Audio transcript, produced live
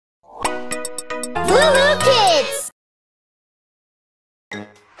LooLoo Kids!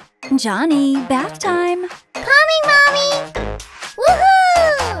 Johny, bath time. Coming, Mommy!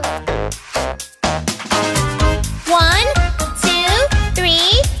 Woohoo! 1, 2,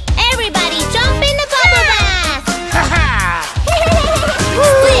 3. Everybody jump in the bubble bath!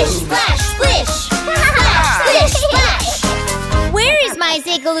 Splish, splash, splish! Splash, splish, splash! Where is my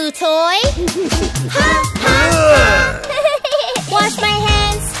Zigaloo toy? Ha, ha, ha! Wash my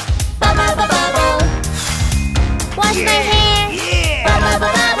hands! Bubble, bubble, bubble! Wash my hair! Bubble,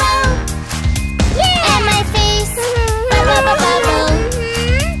 bubble, bubble! And my face! Bubble, bubble, bubble!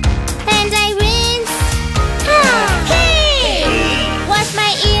 And I rinse! Hey! Wash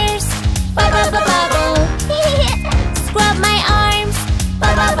my ears! Bubble, bubble, bubble! Scrub my arms!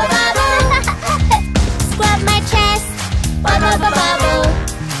 Bubble, bubble, bubble! Scrub my chest! Bubble, bubble, bubble!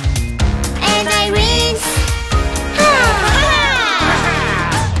 And I rinse!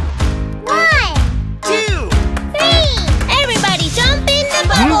 1, 2, 3! Everybody jump in the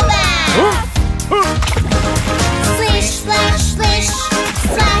bubble bath! Splish, splash, splish!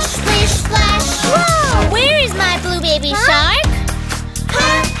 Splash, splish, splash! Whoa! Where is my blue baby shark? Ha,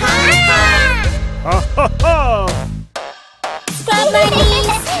 ha, ha! Ha ha ha! Scrub my knees!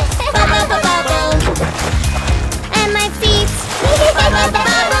 Bubble, bubble, bubble! And my feet! Bubble, bubble,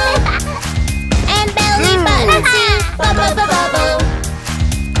 bubble! And belly button too! Bubble, bubble, bubble!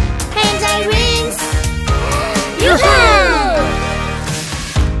 And I rinse! Yoo-hoo!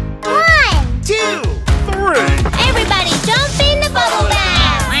 1, 2, 3. everybody jump in the bubble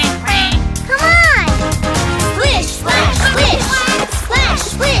bath! Come on! Splish, splash, splish! Splash,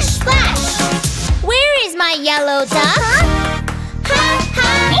 splish, splash! Where is my yellow duck? Ha, ha,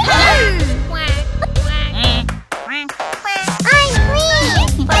 ha! I'm clean!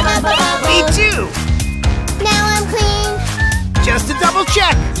 Bubble, bubble, bubble! Me too. Now I'm clean! Just to double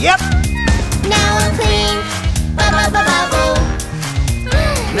check. Yep. Now I'm clean! Bubble, bubble, bubble!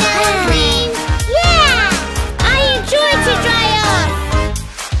 Now I'm clean! Yeah! I enjoy to dry off!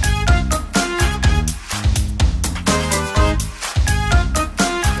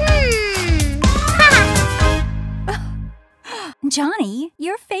 Johny,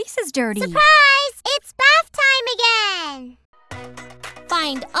 your face is dirty. Surprise! It's bath time again!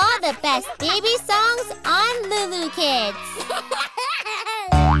 Find all the best baby songs on LooLoo Kids.